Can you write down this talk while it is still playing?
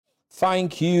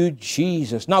Thank you,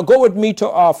 Jesus. Now go with me to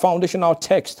our foundational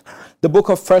text, the book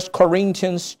of 1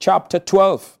 Corinthians chapter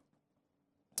 12.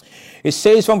 It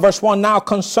says from verse 1, now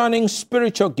concerning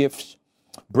spiritual gifts,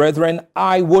 brethren,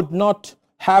 I would not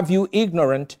have you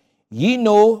ignorant. Ye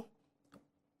know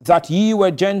that ye were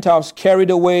Gentiles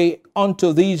carried away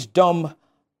unto these dumb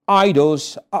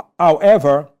idols,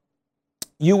 however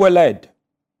you were led.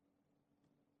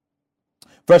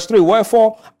 Verse 3,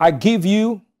 wherefore I give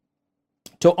you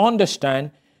to understand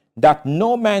that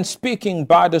no man speaking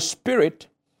by the Spirit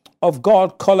of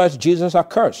God calleth Jesus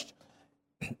accursed,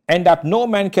 and that no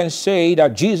man can say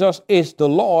that Jesus is the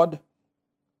Lord,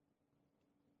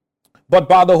 but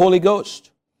by the Holy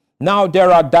Ghost. Now there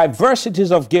are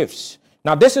diversities of gifts.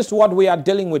 Now this is what we are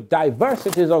dealing with,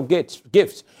 diversities of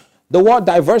gifts. The word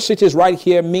diversities right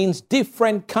here means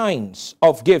different kinds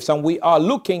of gifts, and we are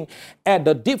looking at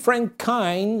the different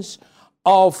kinds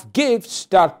of gifts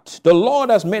that the Lord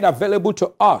has made available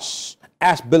to us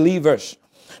as believers.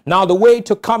 Now, the way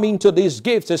to come into these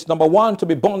gifts is, number one, to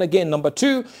be born again. Number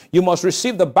two, you must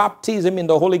receive the baptism in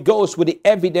the Holy Ghost with the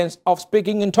evidence of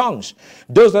speaking in tongues.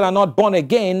 Those that are not born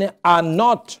again are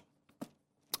not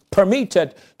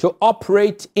permitted to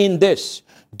operate in this.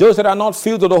 Those that are not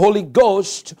filled with the Holy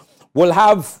Ghost will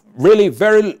have really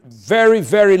very, very,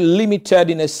 very limited,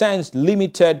 in a sense,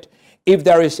 limited, if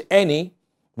there is any,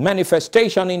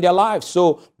 manifestation in their lives.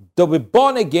 So to be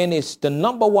born again is the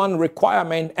number one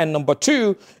requirement. And number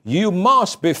two, you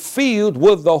must be filled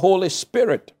with the Holy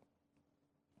Spirit.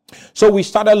 So we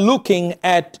started looking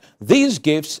at these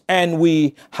gifts, and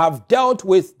we have dealt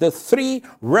with the three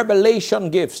revelation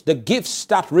gifts, the gifts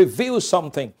that reveal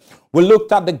something. We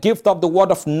looked at the gift of the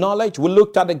word of knowledge. We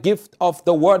looked at the gift of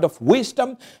the word of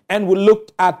wisdom, and we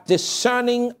looked at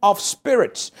discerning of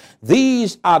spirits.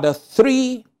 These are the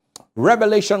three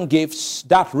revelation gifts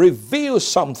that reveal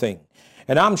something.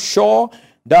 And I'm sure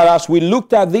that as we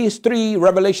looked at these three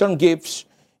revelation gifts,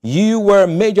 you were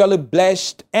majorly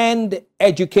blessed and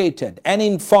educated and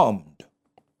informed.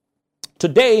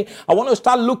 Today, I want to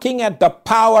start looking at the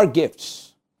power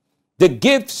gifts, the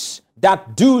gifts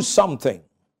that do something.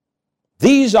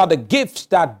 These are the gifts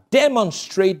that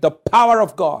demonstrate the power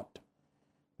of God.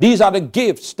 These are the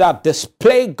gifts that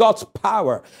display God's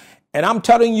power. And I'm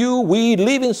telling you, we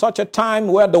live in such a time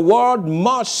where the world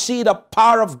must see the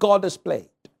power of God displayed.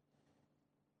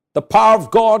 The power of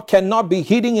God cannot be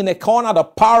hidden in a corner. The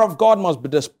power of God must be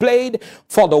displayed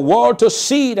for the world to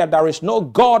see that there is no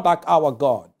God like our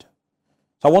God.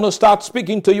 So I want to start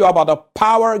speaking to you about the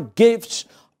power gifts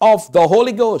of the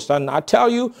Holy Ghost. And I tell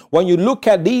you, when you look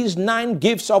at these 9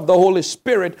 gifts of the Holy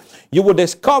Spirit, you will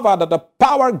discover that the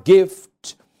power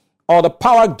gift or the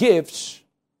power gifts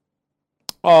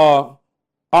are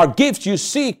gifts you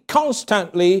see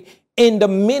constantly in the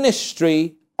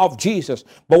ministry of Jesus.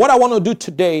 But what I want to do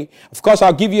today, of course,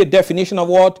 I'll give you a definition of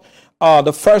what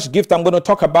the first gift I'm going to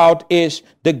talk about is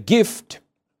the gift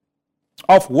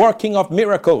of working of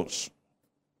miracles.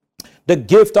 The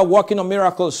gift of working of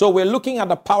miracles. So we're looking at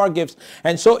the power gifts.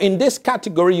 And so in this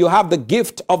category, you have the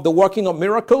gift of the working of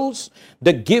miracles,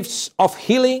 the gifts of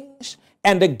healings,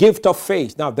 and the gift of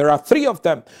faith. Now, there are 3 of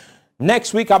them.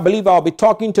 Next week, I believe I'll be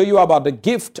talking to you about the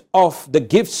gifts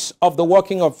of the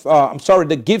working of,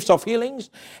 the gifts of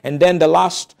healings. And then the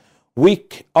last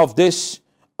week of this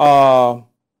group,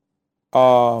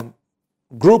 I'll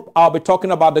be talking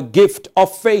about the gift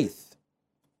of faith.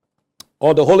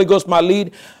 Or the Holy Ghost might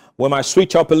lead when I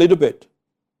switch up a little bit.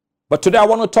 But today I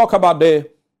want to talk about the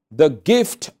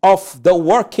gift of the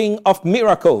working of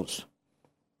miracles.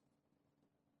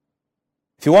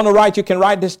 If you want to write, you can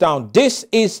write this down. This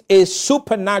is a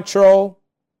supernatural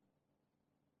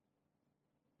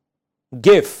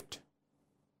gift.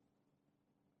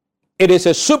 It is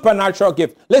a supernatural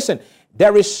gift. Listen,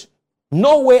 there is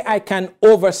no way I can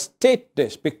overstate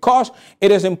this, because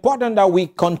it is important that we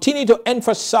continue to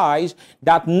emphasize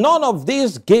that none of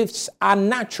these gifts are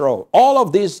natural. All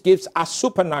of these gifts are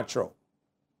supernatural.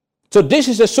 So this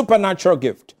is a supernatural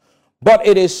gift, but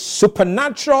it is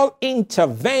supernatural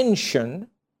intervention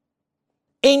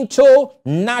into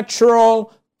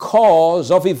natural cause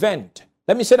of event.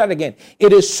 Let me say that again.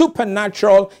 It is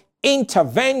supernatural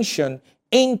intervention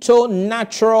into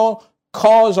natural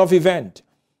cause of event.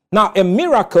 Now, a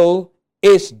miracle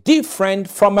is different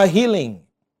from a healing.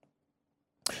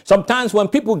 Sometimes when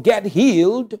people get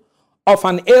healed of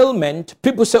an ailment,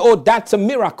 people say, oh, that's a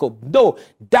miracle. No,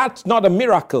 that's not a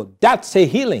miracle. That's a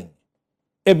healing.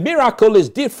 A miracle is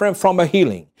different from a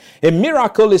healing. A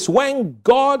miracle is when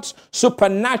God's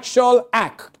supernatural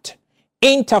act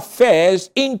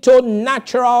interferes into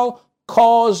natural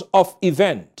cause of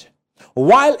event.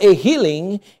 while a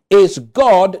healing is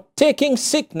God taking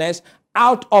sickness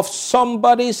out of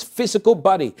somebody's physical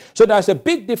body. So there's a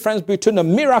big difference between a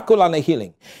miracle and a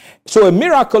healing. So a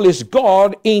miracle is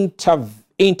God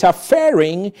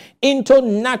interfering into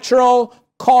natural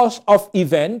cause of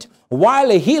event,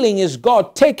 while a healing is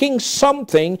God taking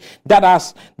something that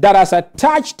has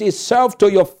attached itself to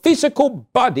your physical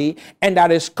body and that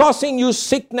is causing you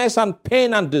sickness and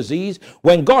pain and disease.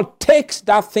 When God takes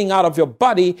that thing out of your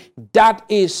body, that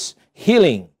is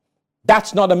healing.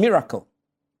 That's not a miracle.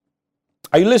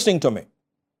 Are you listening to me?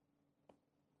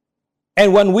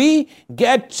 And when we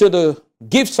get to the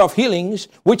gifts of healings,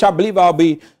 which I believe I'll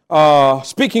be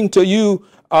speaking to you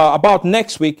about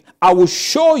next week, I will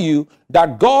show you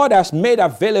that God has made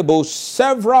available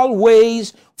several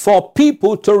ways for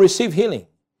people to receive healing.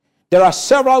 There are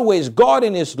several ways. God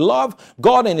in his love,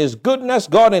 God in his goodness,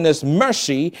 God in his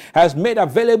mercy has made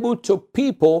available to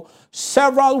people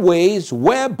several ways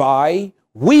whereby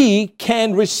we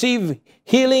can receive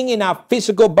healing in our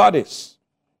physical bodies.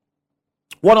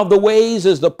 One of the ways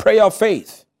is the prayer of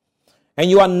faith. And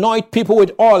you anoint people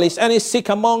with oil. Is any sick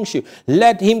amongst you?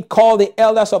 Let him call the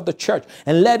elders of the church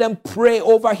and let them pray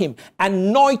over him,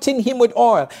 anointing him with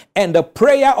oil. And the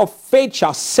prayer of faith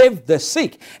shall save the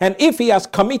sick. And if he has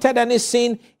committed any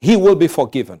sin, he will be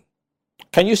forgiven.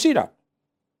 Can you see that?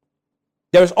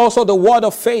 There is also the word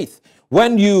of faith.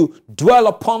 When you dwell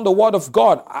upon the word of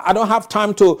God, I don't have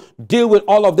time to deal with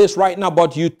all of this right now,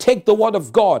 but you take the word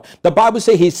of God. The Bible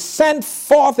says he sent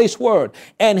forth his word,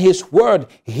 and his word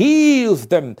healed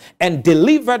them and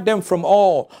delivered them from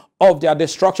all of their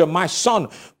destruction. My son,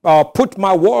 put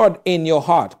my word in your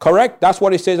heart. Correct? That's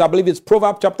what it says. I believe it's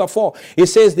Proverbs chapter 4. It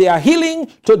says they are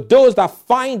healing to those that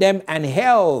find them and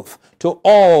health to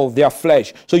all their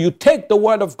flesh. So you take the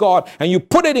word of God and you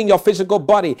put it in your physical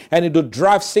body, and it will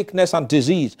drive sickness and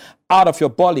disease out of your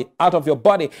body.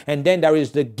 And then there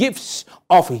is the gifts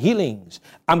of healings.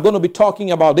 I'm going to be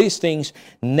talking about these things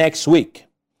next week.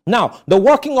 Now, the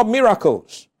working of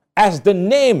miracles, as the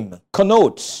name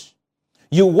connotes,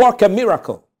 you work a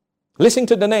miracle. Listen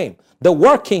to the name. The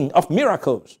working of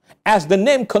miracles, as the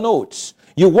name connotes,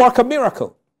 you work a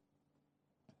miracle.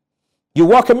 You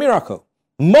work a miracle.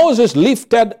 Moses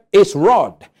lifted his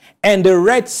rod and the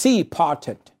Red Sea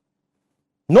parted.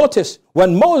 Notice,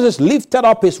 when Moses lifted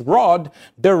up his rod,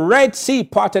 the Red Sea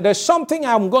parted. There's something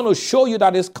I'm going to show you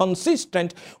that is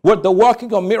consistent with the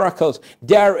working of miracles.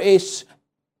 There is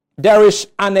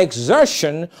an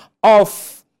exertion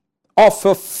of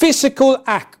a physical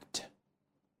act.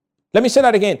 Let me say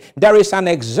that again. There is an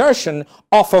exertion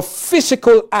of a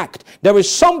physical act. There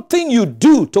is something you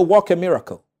do to work a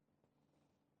miracle.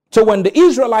 So when the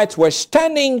Israelites were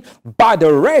standing by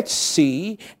the Red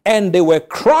Sea and they were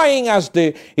crying as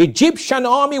the Egyptian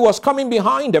army was coming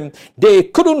behind them, they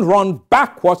couldn't run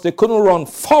backwards, they couldn't run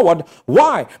forward.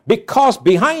 Why? Because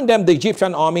behind them the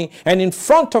Egyptian army and in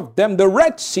front of them the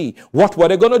Red Sea. What were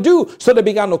they going to do? So they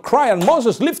began to cry, and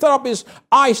Moses lifted up his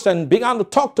eyes and began to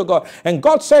talk to God. And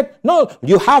God said, no,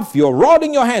 you have your rod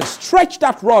in your hand. Stretch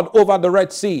that rod over the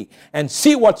Red Sea and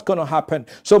see what's going to happen.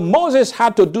 So Moses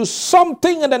had to do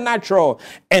something in the natural,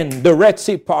 and the Red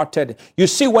Sea parted. You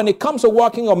see, when it comes to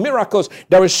working of miracles,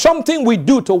 there is something we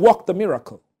do to work the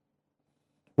miracle.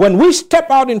 When we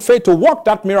step out in faith to work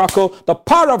that miracle, the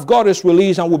power of God is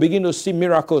released and we begin to see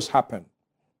miracles happen.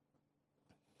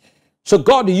 So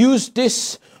God used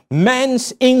this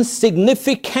man's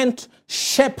insignificant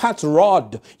shepherd's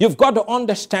rod. You've got to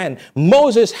understand,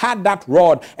 Moses had that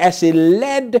rod as he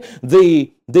led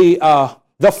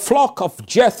the flock of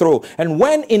Jethro. And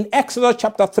when in Exodus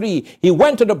chapter 3, he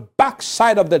went to the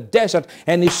backside of the desert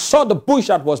and he saw the bush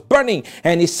that was burning.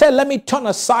 And he said, let me turn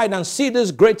aside and see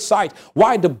this great sight.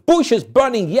 Why? The bush is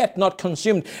burning yet not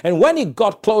consumed. And when he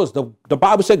got close, the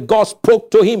Bible said God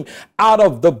spoke to him out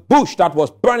of the bush that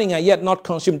was burning and yet not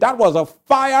consumed. That was a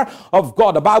fire of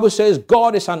God. The Bible says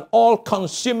God is an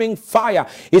all-consuming fire.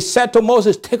 He said to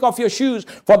Moses, take off your shoes,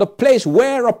 for the place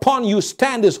whereupon you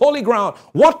stand is holy ground.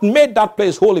 What made that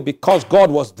place holy? Because God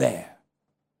was there.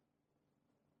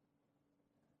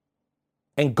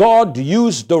 And God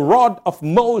used the rod of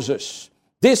Moses,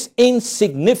 this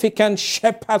insignificant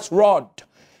shepherd's rod.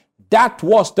 That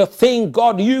was the thing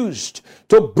God used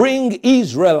to bring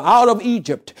Israel out of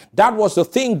Egypt. That was the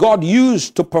thing God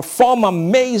used to perform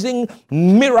amazing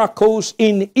miracles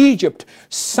in Egypt.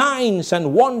 Signs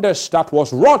and wonders that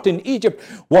was wrought in Egypt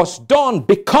was done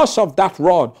because of that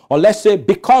rod. Or let's say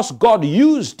because God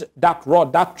used that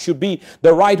rod. That should be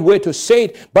the right way to say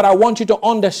it. But I want you to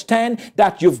understand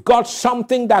that you've got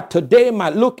something that today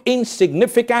might look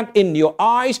insignificant in your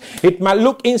eyes. It might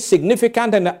look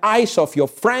insignificant in the eyes of your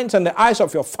friends and in the eyes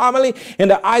of your family, in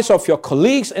the eyes of your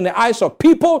colleagues, in the eyes of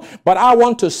people. But I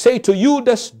want to say to you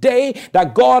this day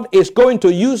that God is going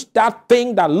to use that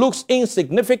thing that looks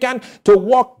insignificant to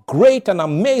work great and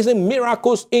amazing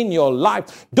miracles in your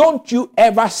life. Don't you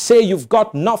ever say you've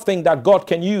got nothing that God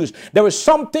can use. There is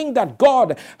something that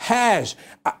God has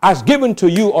given to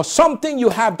you, or something you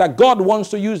have that God wants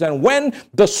to use. And when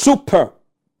the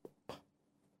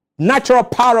natural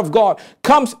power of God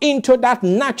comes into that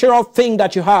natural thing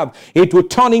that you have, it will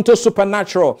turn into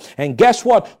supernatural. And guess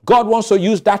what? God wants to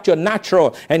use that your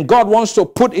natural, and God wants to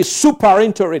put a super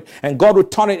into it, and God will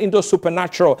turn it into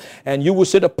supernatural. And you will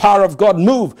see the power of God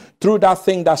move through that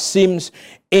thing that seems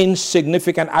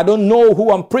insignificant. I don't know who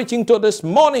I'm preaching to this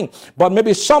morning, but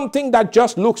maybe something that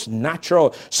just looks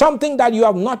natural, something that you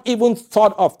have not even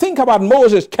thought of. Think about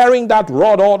Moses carrying that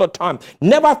rod all the time.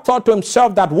 Never thought to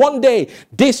himself that one day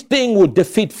this thing would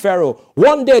defeat Pharaoh.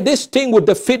 One day this thing would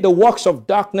defeat the works of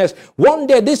darkness. One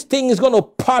day this thing is going to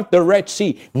part the Red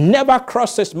Sea. Never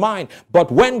crossed his mind. But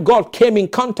when God came in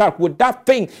contact with that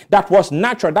thing that was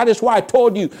natural, that is why I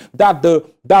told you that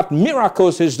that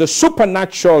miracles is the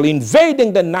supernatural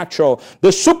invading the natural,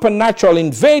 the supernatural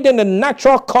invading the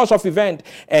natural cause of event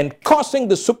and causing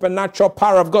the supernatural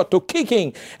power of God to kick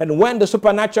in. And when the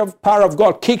supernatural power of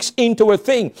God kicks into a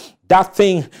thing, that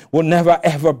thing will never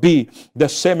ever be the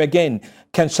same again.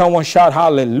 Can someone shout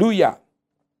hallelujah?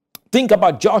 Think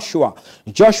about Joshua.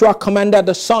 Joshua commanded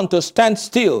the sun to stand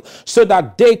still so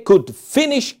that they could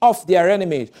finish off their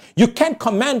enemies. You can't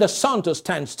command the sun to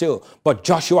stand still, but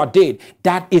Joshua did.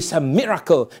 That is a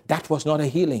miracle. That was not a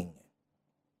healing.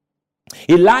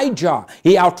 Elijah,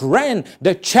 he outran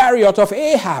the chariot of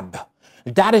Ahab.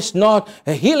 That is not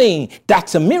a healing.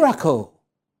 That's a miracle.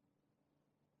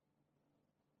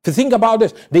 If you think about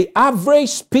this, the average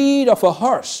speed of a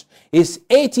horse is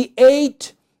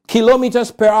 88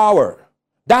 kilometers per hour.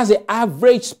 That's the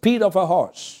average speed of a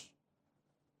horse.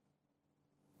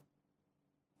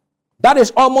 That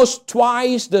is almost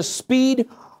twice the speed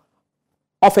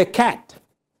of a cat.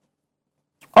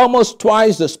 Almost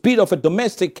twice the speed of a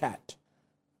domestic cat.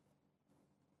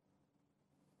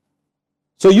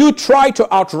 So you try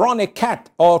to outrun a cat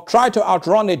or try to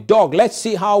outrun a dog. Let's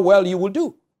see how well you will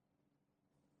do.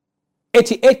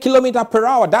 88 kilometers per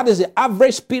hour. That is the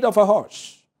average speed of a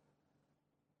horse.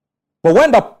 But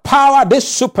when the power, this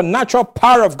supernatural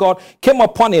power of God came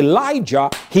upon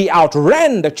Elijah, he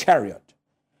outran the chariot.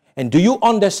 And do you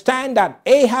understand that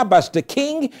Ahab as the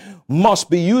king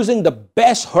must be using the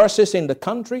best horses in the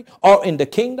country or in the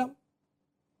kingdom?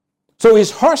 So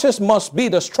his horses must be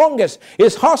the strongest.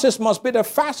 His horses must be the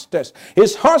fastest.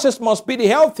 His horses must be the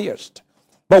healthiest.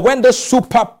 But when the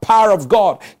superpower of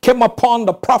God came upon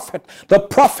the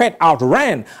prophet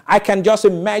outran. I can just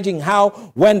imagine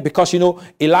how because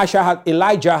Elijah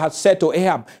had said to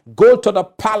Ahab, go to the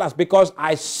palace because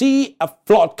I see a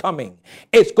flood coming.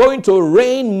 It's going to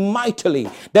rain mightily.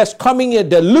 There's coming a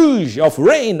deluge of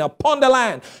rain upon the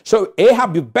land. So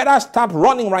Ahab, you better start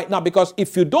running right now, because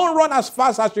if you don't run as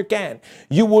fast as you can,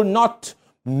 you will not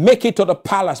make it to the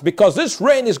palace, because this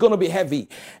rain is going to be heavy.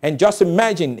 And just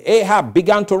imagine, Ahab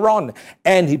began to run,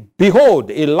 and behold,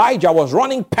 Elijah was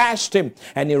running past him,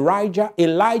 and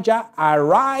Elijah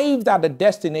arrived at the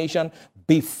destination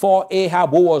before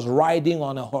Ahab, who was riding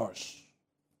on a horse.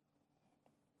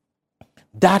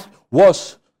 That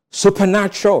was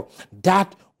supernatural.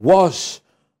 That was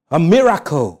a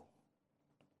miracle.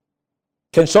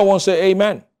 Can someone say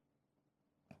amen?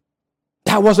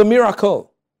 That was a miracle.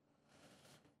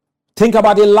 Think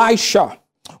about Elisha.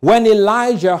 When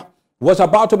Elijah was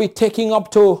about to be taken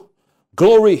up to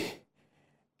glory,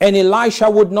 and Elisha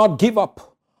would not give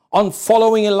up on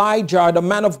following Elijah, the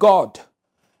man of God.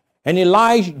 And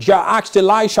Elijah asked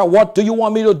Elisha, what do you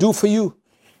want me to do for you?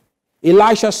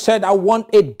 Elisha said, I want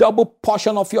a double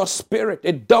portion of your spirit,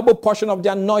 a double portion of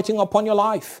the anointing upon your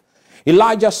life.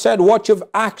 Elijah said, what you've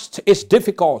asked is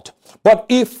difficult, but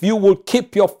if you will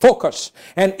keep your focus,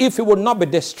 and if you will not be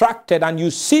distracted, and you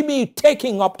see me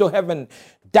taking up to heaven,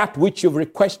 that which you've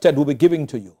requested will be given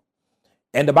to you.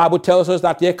 And the Bible tells us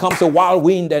that there comes a wild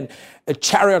wind and a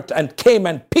chariot and came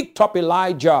and picked up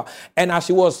Elijah. And as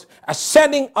he was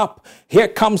ascending up, here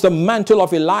comes the mantle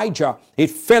of Elijah. It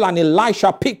fell, and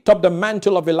Elisha picked up the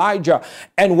mantle of Elijah.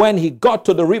 And when he got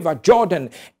to the river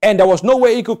Jordan, and there was no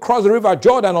way he could cross the river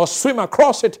Jordan or swim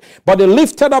across it, but he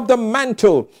lifted up the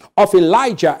mantle of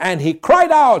Elijah and he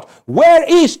cried out, where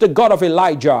is the God of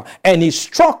Elijah? And he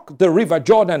struck the river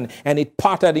Jordan and it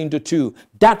parted into two.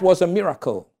 That was a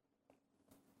miracle.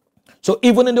 So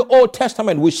even in the Old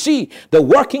Testament, we see the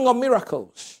working of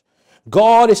miracles.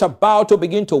 God is about to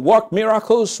begin to work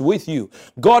miracles with you.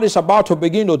 God is about to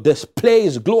begin to display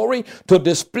his glory, to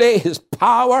display his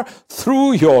power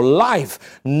through your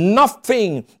life.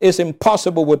 Nothing is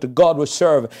impossible with the God we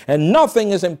serve, and nothing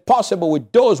is impossible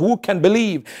with those who can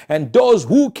believe and those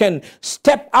who can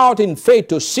step out in faith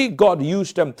to see God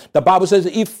use them. The Bible says,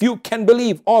 if you can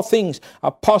believe, all things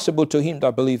are possible to him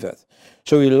that believeth.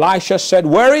 So Elisha said,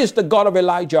 where is the God of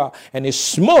Elijah? And he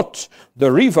smote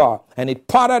the river, and it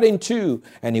parted in two,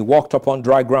 and he walked upon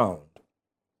dry ground.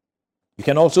 You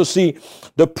can also see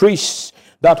the priests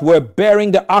that were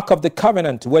bearing the Ark of the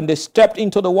Covenant. When they stepped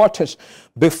into the waters,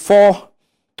 the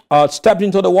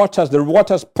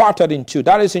waters parted in two.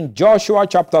 That is in Joshua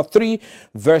chapter 3,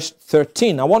 verse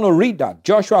 13. I want to read that.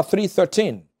 Joshua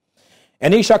 3:13.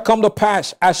 And it shall come to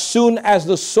pass, as soon as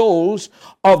the soles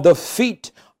of the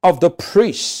feet of the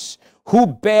priests who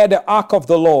bear the ark of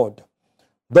the Lord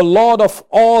of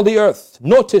all the earth.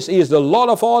 Notice, he is the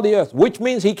Lord of all the earth, which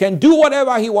means he can do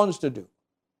whatever he wants to do.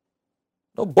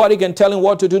 Nobody can tell him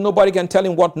what to do. Nobody can tell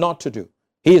him what not to do.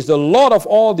 He is the Lord of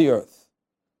all the earth.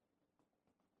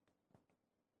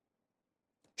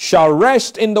 Shall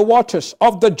rest in the waters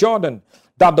of the Jordan,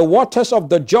 that the waters of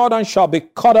the Jordan shall be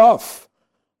cut off.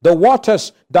 The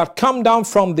waters that come down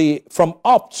from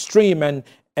upstream,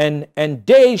 and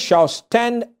they shall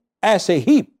stand as a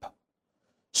heap.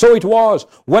 So it was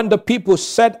when the people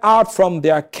set out from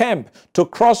their camp to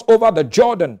cross over the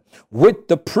Jordan, with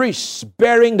the priests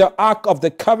bearing the ark of the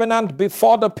covenant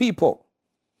before the people.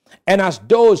 And as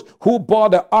those who bore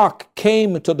the ark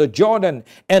came to the Jordan,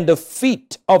 and the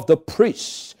feet of the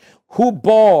priests who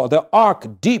bore the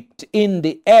ark dipped in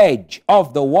the edge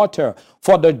of the water,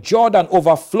 for the Jordan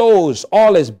overflows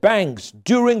all its banks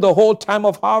during the whole time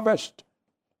of harvest,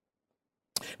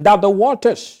 that the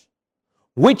waters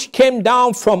which came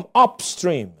down from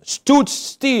upstream stood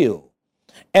still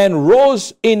and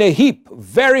rose in a heap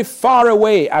very far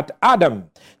away at Adam,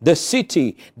 the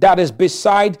city that is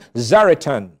beside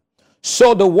Zaretan.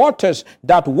 So the waters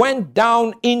that went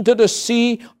down into the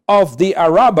sea of the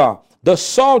Arabah, the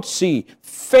salt sea,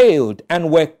 failed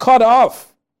and were cut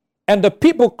off, and the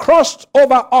people crossed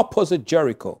over opposite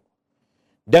Jericho.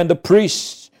 Then the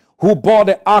priests who bore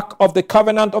the ark of the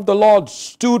covenant of the Lord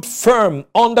stood firm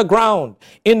on the ground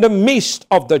in the midst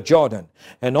of the Jordan,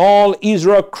 and all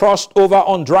Israel crossed over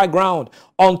on dry ground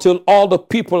until all the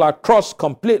people are crossed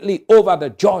completely over the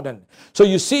Jordan. So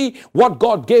you see what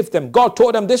God gave them. God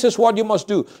told them, this is what you must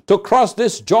do to cross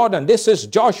this Jordan. This is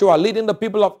Joshua leading the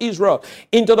people of Israel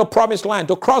into the promised land.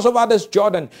 To cross over this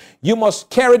Jordan, you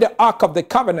must carry the ark of the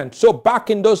covenant. So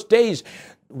back in those days,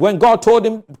 when God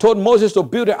told Moses to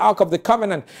build the ark of the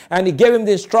covenant, and he gave him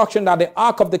the instruction that the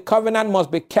ark of the covenant must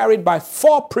be carried by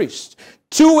 4 priests,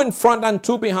 2 in front and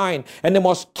 2 behind, and they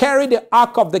must carry the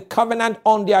ark of the covenant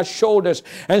on their shoulders.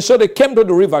 And so they came to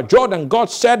the river Jordan. God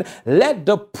said, let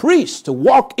the priest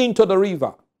walk into the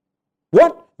river.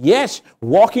 What? Yes,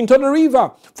 walk into the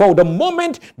river. For the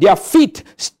moment their feet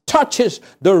touches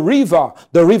the river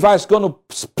is going to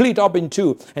split up in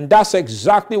 2. And that's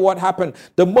exactly what happened.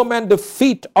 The moment the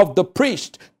feet of the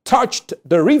priest touched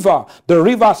the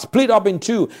river split up in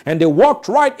 2, and they walked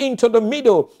right into the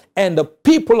middle, and the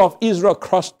people of Israel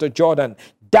crossed the Jordan.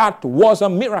 That was a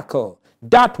miracle.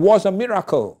 That was a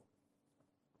miracle.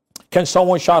 Can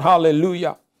someone shout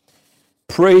hallelujah?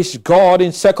 Praise God.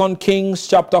 In 2 Kings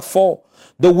chapter 4,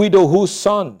 the widow whose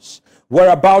sons were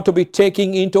about to be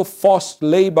taken into forced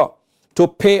labor to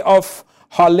pay off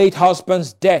her late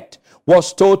husband's debt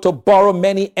was told to borrow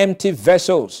many empty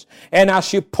vessels. And as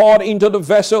she poured into the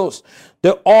vessels,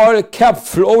 the oil kept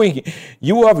flowing.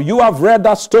 You have read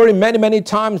that story many, many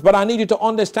times, but I need you to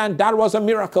understand that was a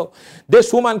miracle.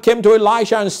 This woman came to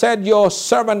Elisha and said, your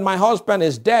servant, my husband,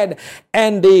 is dead,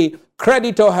 and the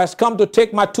creditor has come to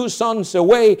take my 2 sons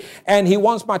away, and he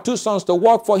wants my 2 sons to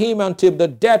work for him until the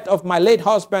debt of my late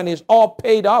husband is all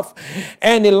paid off.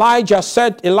 And Elisha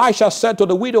said to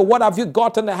the widow, what have you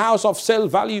got in the house of sale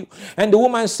value? And the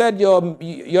woman said,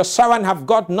 your servant have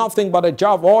got nothing but a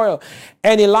jar of oil.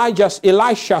 And Elisha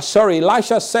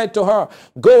said to her,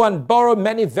 go and borrow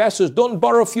many vessels. Don't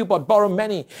borrow few, but borrow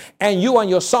many. And you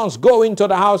and your sons go into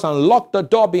the house and lock the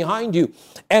door behind you,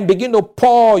 and begin to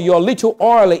pour your little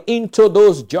oil into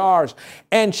those jars.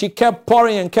 And she kept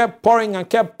pouring and kept pouring and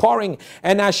kept pouring.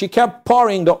 And as she kept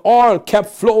pouring, the oil kept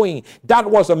flowing. That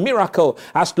was a miracle.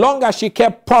 As long as she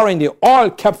kept pouring, the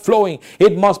oil kept flowing.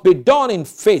 It must be done in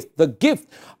faith. The gift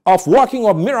of working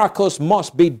of miracles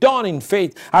must be done in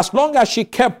faith. As long as she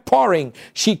kept pouring,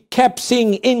 she kept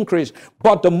seeing increase.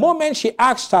 But the moment she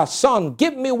asked her son,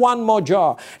 give me one more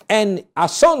jar, and her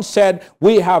son said,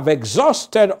 we have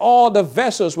exhausted all the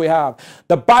vessels we have,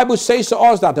 the Bible says to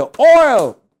us that the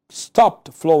oil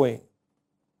stopped flowing.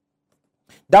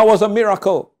 That was a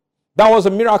miracle. That was a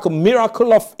miracle.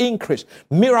 Miracle of increase.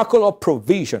 Miracle of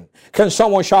provision. Can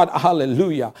someone shout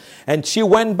hallelujah? And she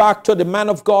went back to the man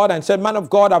of God and said, man of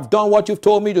God, I've done what you've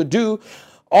told me to do.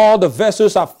 All the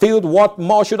vessels are filled. What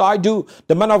more should I do?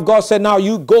 The man of God said, now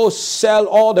you go sell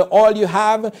all the oil you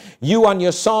have. You and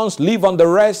your sons live on the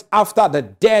rest after the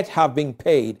debt have been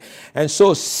paid. And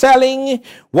so selling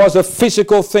was a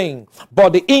physical thing,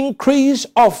 but the increase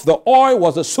of the oil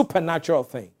was a supernatural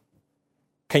thing.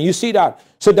 Can you see that?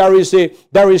 So there is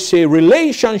a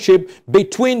relationship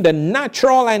between the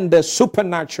natural and the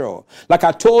supernatural. Like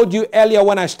I told you earlier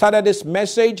when I started this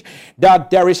message, that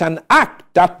there is an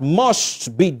act that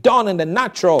must be done in the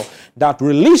natural that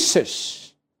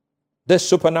releases the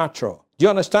supernatural. Do you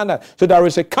understand that? So there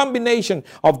is a combination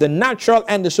of the natural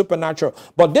and the supernatural.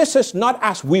 But this is not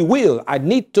as we will. I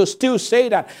need to still say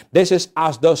that this is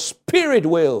as the Spirit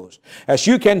wills. As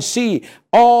you can see,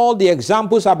 all the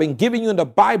examples I've been giving you in the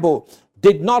Bible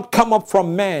did not come up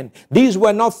from man. These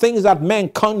were not things that men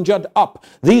conjured up.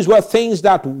 These were things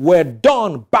that were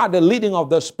done by the leading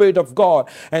of the Spirit of God.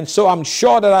 And so I'm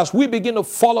sure that as we begin to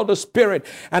follow the Spirit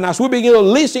and as we begin to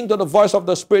listen to the voice of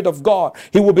the Spirit of God,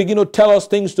 He will begin to tell us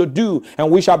things to do, and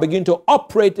we shall begin to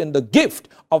operate in the gift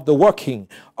of the working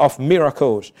of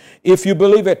miracles. If you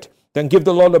believe it, then give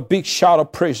the Lord a big shout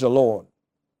of praise the Lord.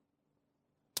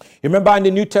 You remember in the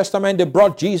New Testament, they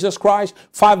brought Jesus Christ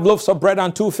 5 loaves of bread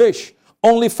and 2 fish.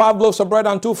 Only 5 loaves of bread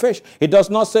and 2 fish. It does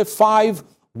not say 5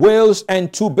 whales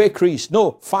and 2 bakeries.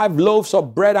 No, 5 loaves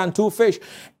of bread and 2 fish.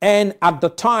 And at the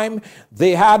time,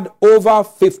 they had over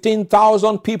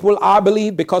 15,000 people, I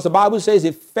believe, because the Bible says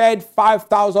it fed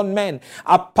 5,000 men,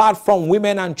 apart from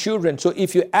women and children. So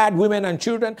if you add women and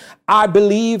children, I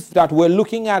believe that we're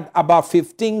looking at about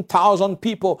 15,000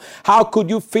 people. How could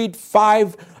you feed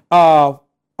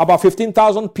about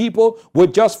 15,000 people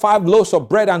with just 5 loaves of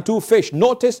bread and 2 fish?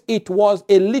 Notice it was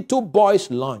a little boy's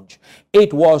lunch.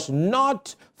 It was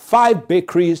not 5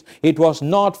 bakeries. It was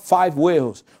not 5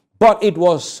 whales. But it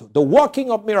was the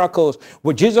working of miracles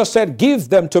where Jesus said, give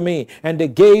them to me. And they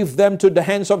gave them to the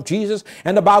hands of Jesus.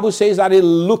 And the Bible says that he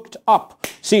looked up.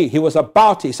 See, he's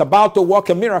about to work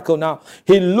a miracle now.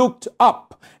 He looked up.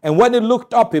 And when he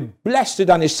looked up, he blessed it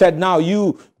and he said, now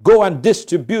you go and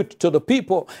distribute to the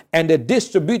people. And they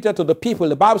distributed to the people.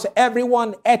 The Bible says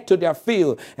everyone ate to their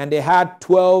fill. And they had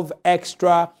 12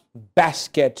 extra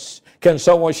baskets. Can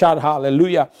someone shout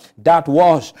hallelujah? That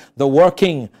was the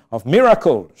working of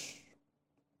miracles.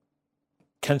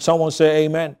 Can someone say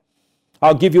amen?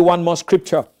 I'll give you one more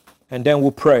scripture and then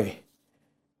we'll pray.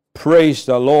 Praise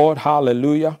the Lord.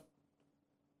 Hallelujah.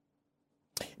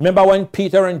 Remember when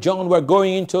Peter and John were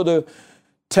going into the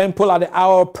temple at the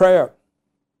hour of prayer?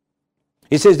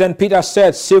 It says, then Peter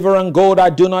said, silver and gold I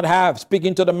do not have,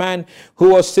 speaking to the man who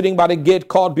was sitting by the gate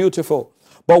called Beautiful.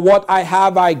 But what I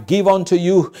have I give unto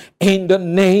you in the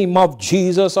name of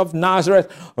Jesus of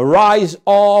Nazareth. Rise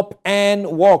up and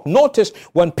walk. Notice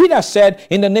when Peter said,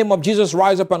 in the name of Jesus,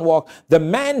 rise up and walk, the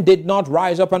man did not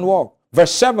rise up and walk.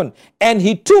 Verse 7, and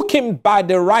he took him by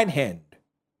the right hand.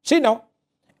 See now?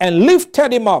 And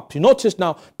lifted him up. You notice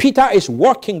now, Peter is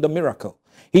working the miracle.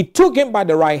 He took him by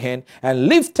the right hand and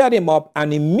lifted him up,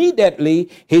 and immediately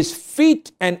his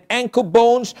feet and ankle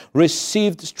bones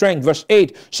received strength. Verse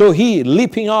 8, so he,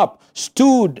 leaping up,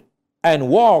 stood and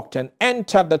walked and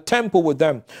entered the temple with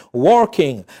them,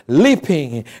 walking,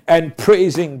 leaping, and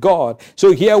praising God.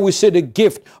 So here we see the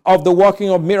gift of the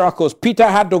working of miracles. Peter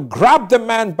had to grab the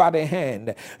man by the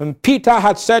hand. And Peter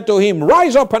had said to him,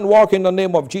 rise up and walk in the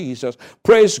name of Jesus.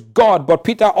 Praise God. But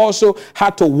Peter also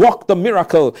had to walk the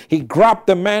miracle. He grabbed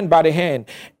the man by the hand.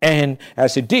 And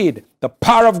as he did, the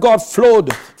power of God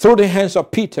flowed through the hands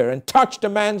of Peter and touched the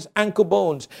man's ankle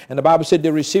bones. And the Bible said they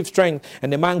received strength.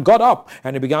 And the man got up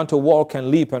and he began to walk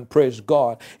and leap and praise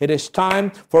God. It is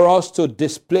time for us to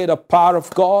display the power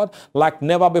of God like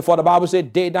never before. The Bible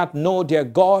said, they that know their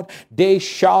God, they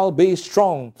shall be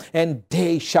strong and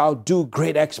they shall do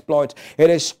great exploits.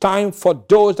 It is time for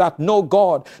those that know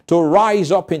God to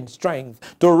rise up in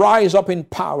strength, to rise up in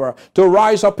power, to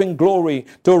rise up in glory,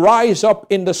 to rise up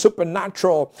in the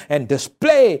supernatural and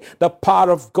display the power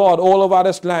of God all over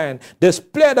this land.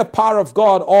 Display the power of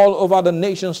God all over the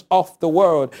nations of the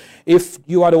world. If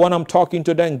you are the one I'm talking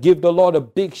to, then give the Lord a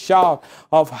big shout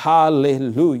of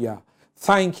hallelujah.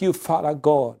 Thank you, Father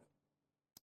God.